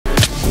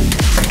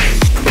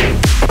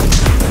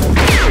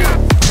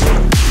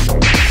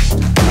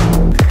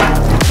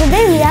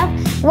Today we have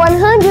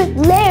 100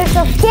 layers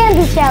of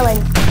candy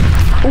challenge.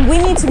 We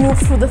need to move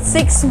through the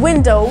 6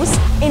 windows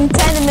in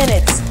 10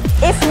 minutes.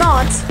 If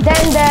not,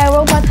 then the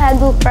robot hand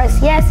will press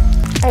yes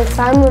and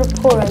Simon will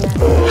pour on that.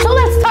 So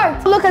let's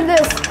start. Look at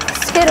this.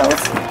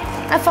 Skittles.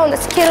 I found a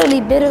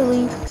Skittly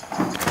Bitterly.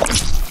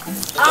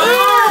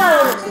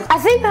 I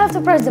think I have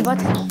to press the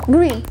button.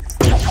 green.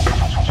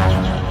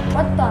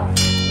 What the?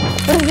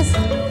 What is this?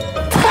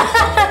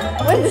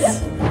 What is this?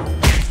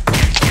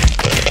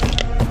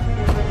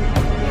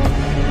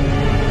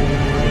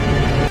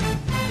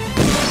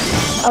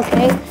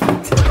 Okay.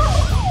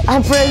 I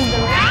pressed the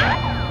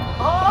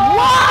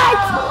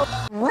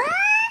What?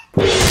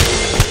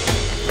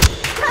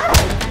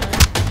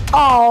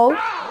 Oh.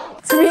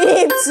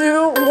 3,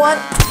 2, 1.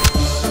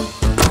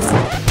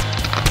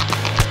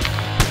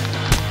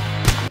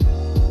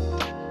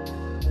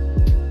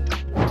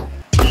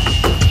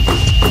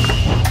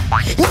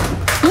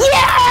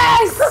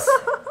 Yes!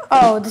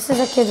 Oh, this is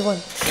a kid's one.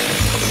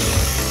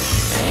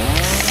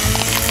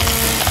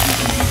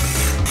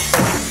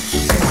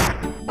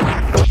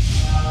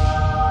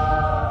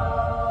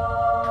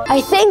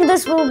 I think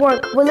this will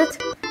work, will it?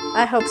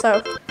 I hope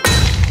so.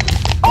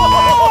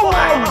 Oh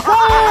my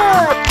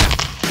god!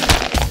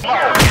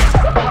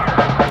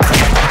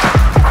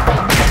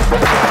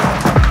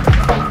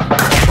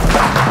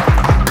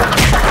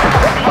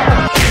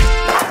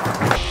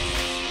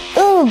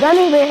 Ooh,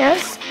 gummy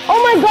bears. Oh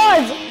my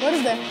god! What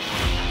is that?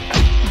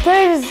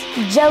 There's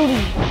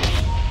jelly.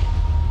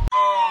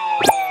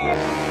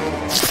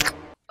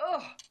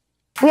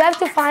 We have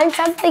to find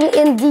something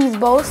in these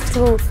bowls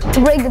to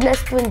break the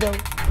next window.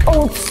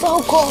 Oh, it's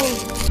so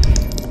cold.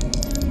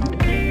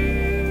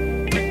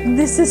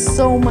 This is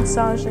so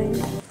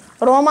massaging.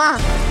 Roma!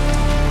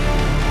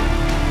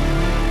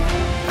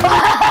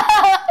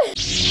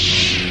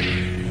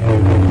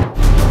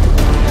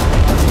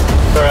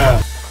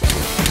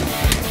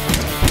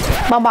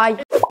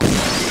 Bye-bye.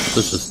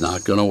 This is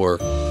not gonna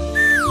work.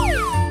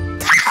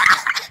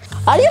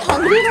 Are you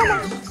hungry,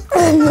 Roma?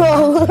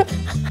 No.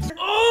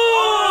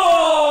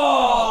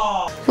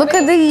 Look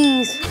at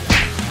these.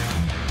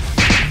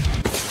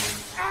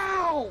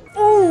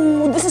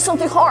 Ooh, this is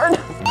something hard.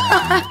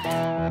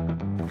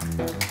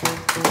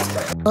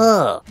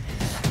 Oh.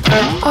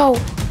 Oh.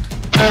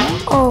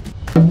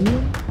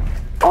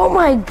 Oh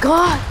my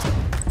god.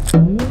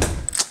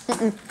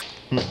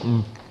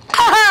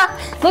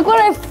 Look what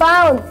I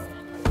found.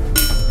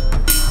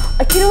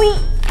 Can we?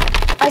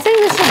 I think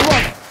this should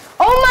work.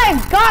 Oh my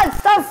god,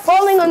 stop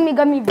falling on me,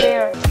 gummy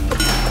bear.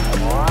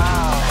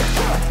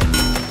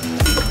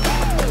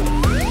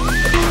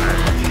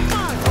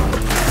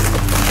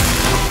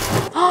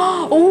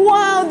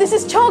 Wow, this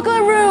is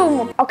chocolate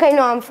room. Okay,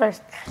 no, I'm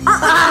first.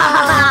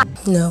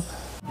 No.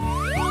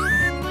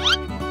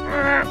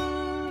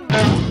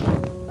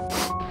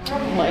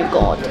 Oh my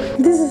god.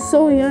 This is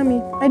so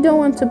yummy. I don't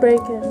want to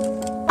break it.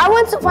 I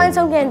want to find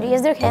some candy.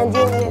 Is there candy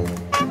in here?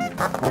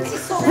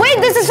 Wait,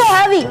 this is so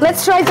heavy.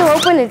 Let's try to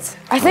open it.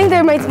 I think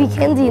there might be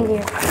candy in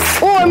here.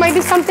 Or it might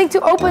be something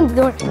to open the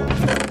door.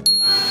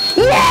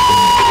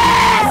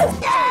 Yes!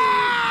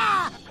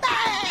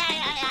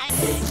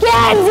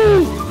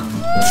 Candy!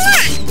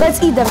 Let's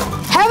eat them.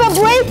 Have a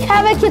break,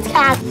 have a Kit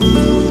Kat.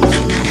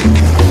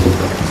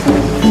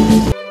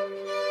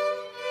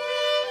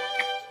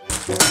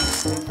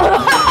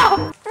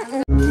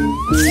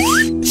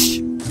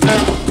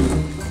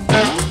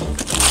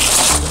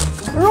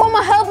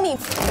 Roma, help me.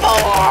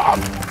 Oh,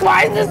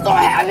 why is this so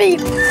heavy?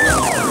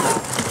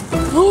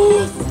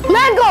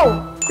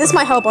 Mango! This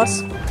might help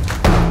us.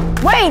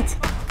 Wait!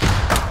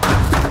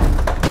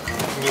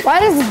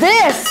 What is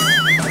this?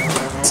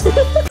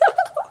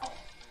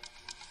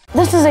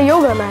 This is a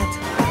yoga mat.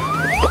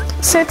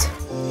 Sit.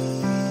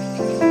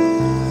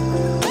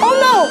 Oh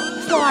no!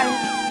 Slime.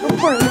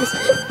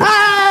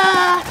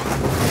 Ah!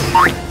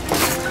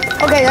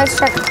 Okay, let's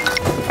check.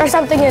 There's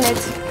something in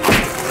it.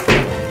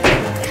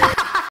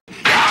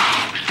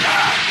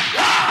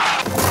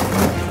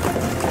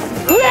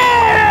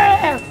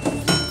 Yeah!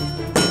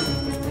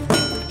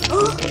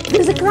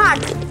 There's a crack.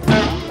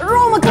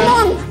 Roma, come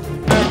on.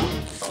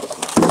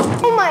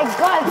 Oh my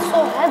god, it's so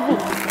heavy.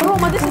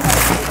 Roma, this is...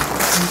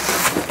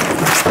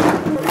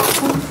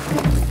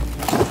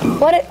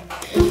 What?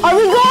 Are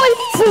we going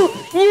to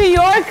New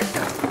York?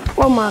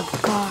 Oh my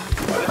god.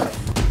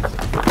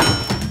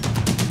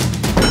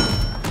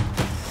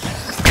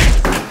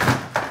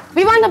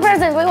 We want the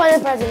present. We want the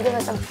present. Give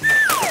us some.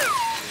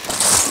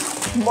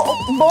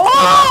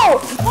 Oh!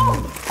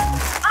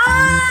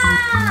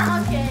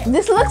 Ah! Okay.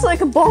 This looks like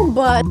a bomb,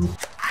 but...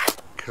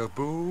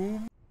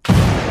 Kaboom.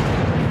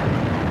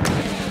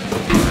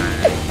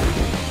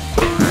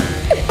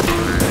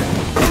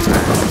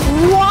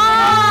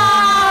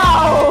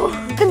 Wow!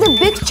 Look at the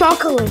big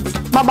chocolate.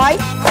 Bye-bye.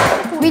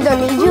 We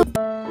don't need you.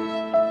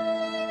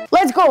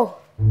 Let's go.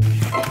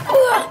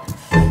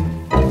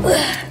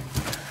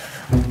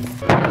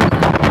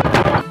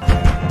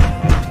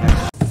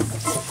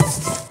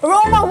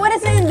 Roma, what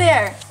is in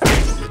there?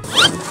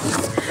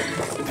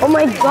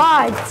 my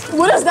God.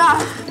 What is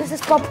that? This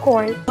is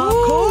popcorn.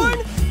 Popcorn?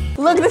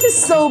 Look, this is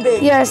so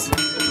big. Yes.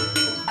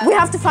 We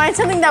have to find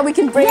something that we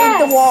can break Yes.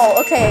 the wall.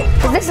 Okay.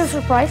 Is this a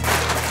surprise?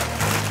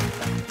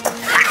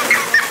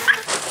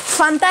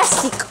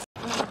 Fantastic.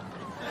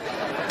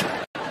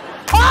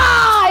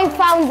 Ah, I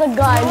found the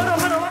gun.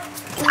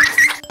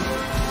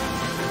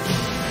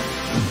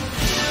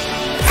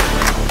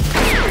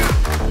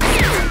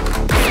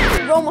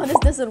 Roma, this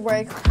doesn't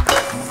work.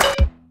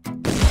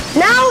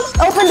 Now,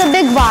 open the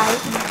big bar.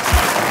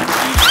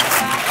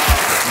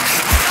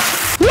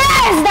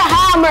 Yes, the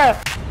hammer.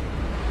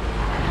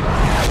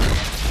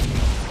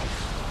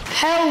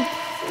 Help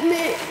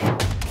me.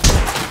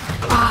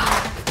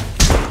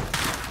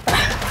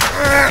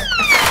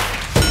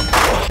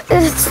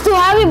 It's too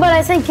heavy, but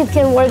I think it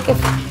can work.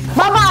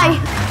 Bye-bye.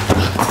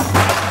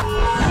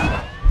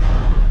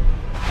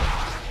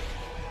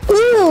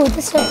 Ooh,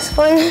 this looks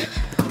fun.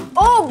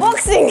 Oh,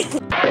 boxing.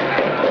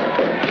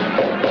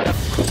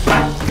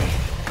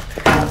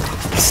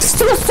 It's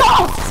too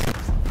soft.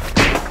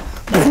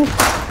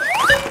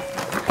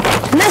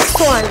 Next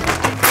one.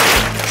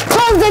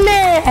 Close the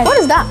net. What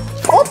is that?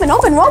 Open,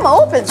 Roma,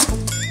 open.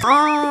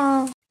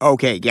 Ah.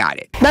 Okay, got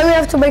it. Then we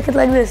have to make it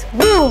like this.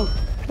 Boom.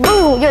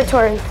 Boom. Your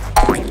turn.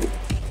 Wait.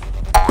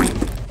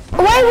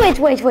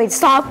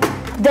 Stop.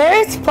 There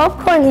is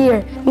popcorn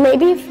here.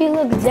 Maybe if we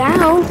look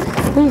down,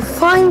 we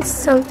find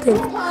something.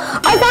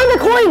 I found a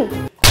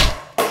coin.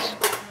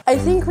 I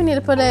think we need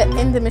to put it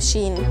in the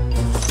machine.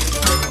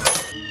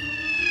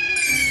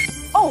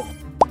 Oh.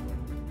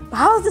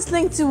 How is this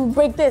linked to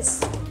break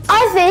this?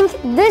 I think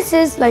this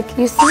is like,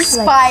 you see,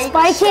 Spike,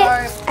 like spike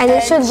sharp it, and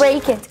it should edge.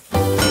 break it.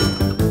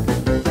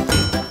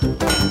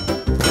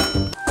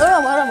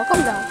 Roma,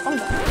 calm down.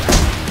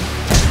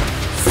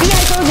 See, I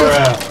told you.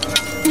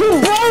 You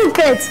broke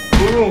it.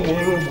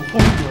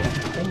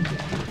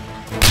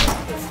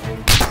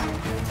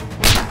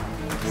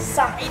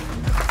 Side.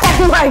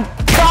 Oh my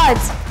God.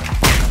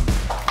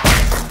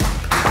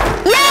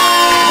 Yay!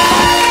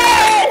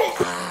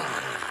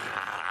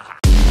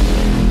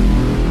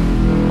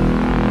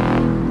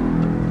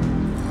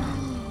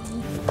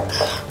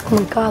 Oh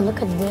my God,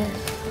 look at this.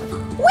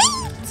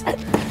 What?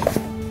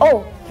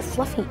 Oh, it's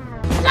fluffy.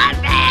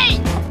 Fluffy!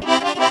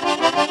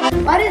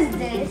 What is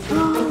this?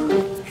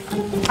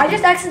 I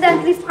just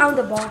accidentally found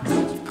a box.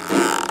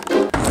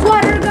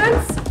 Water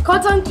guns,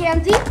 cotton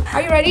candy.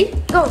 Are you ready?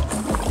 Go.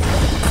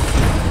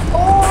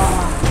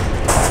 Oh!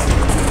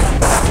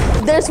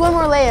 There's one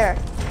more layer.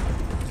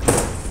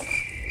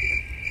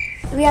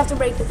 We have to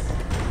break it.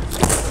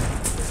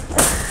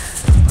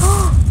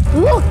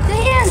 Look, the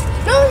hand!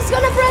 No, he's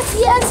gonna press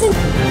the exit.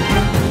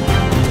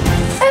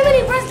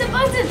 Emily, press the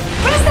button!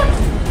 Press the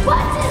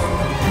button!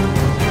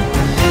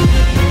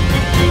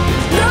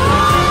 No!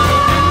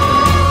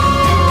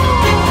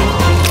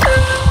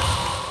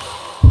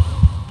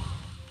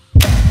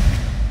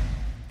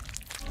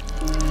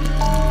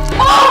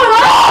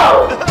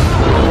 Oh no!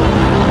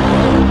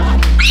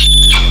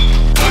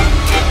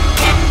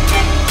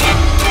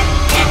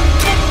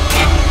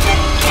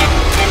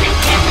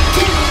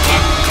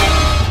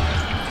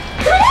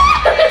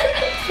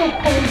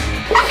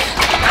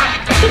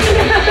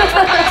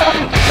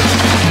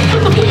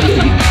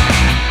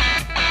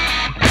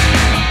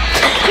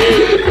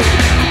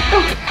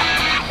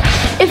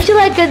 If you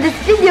liked this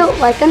video,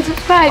 like and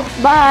subscribe.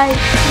 Bye.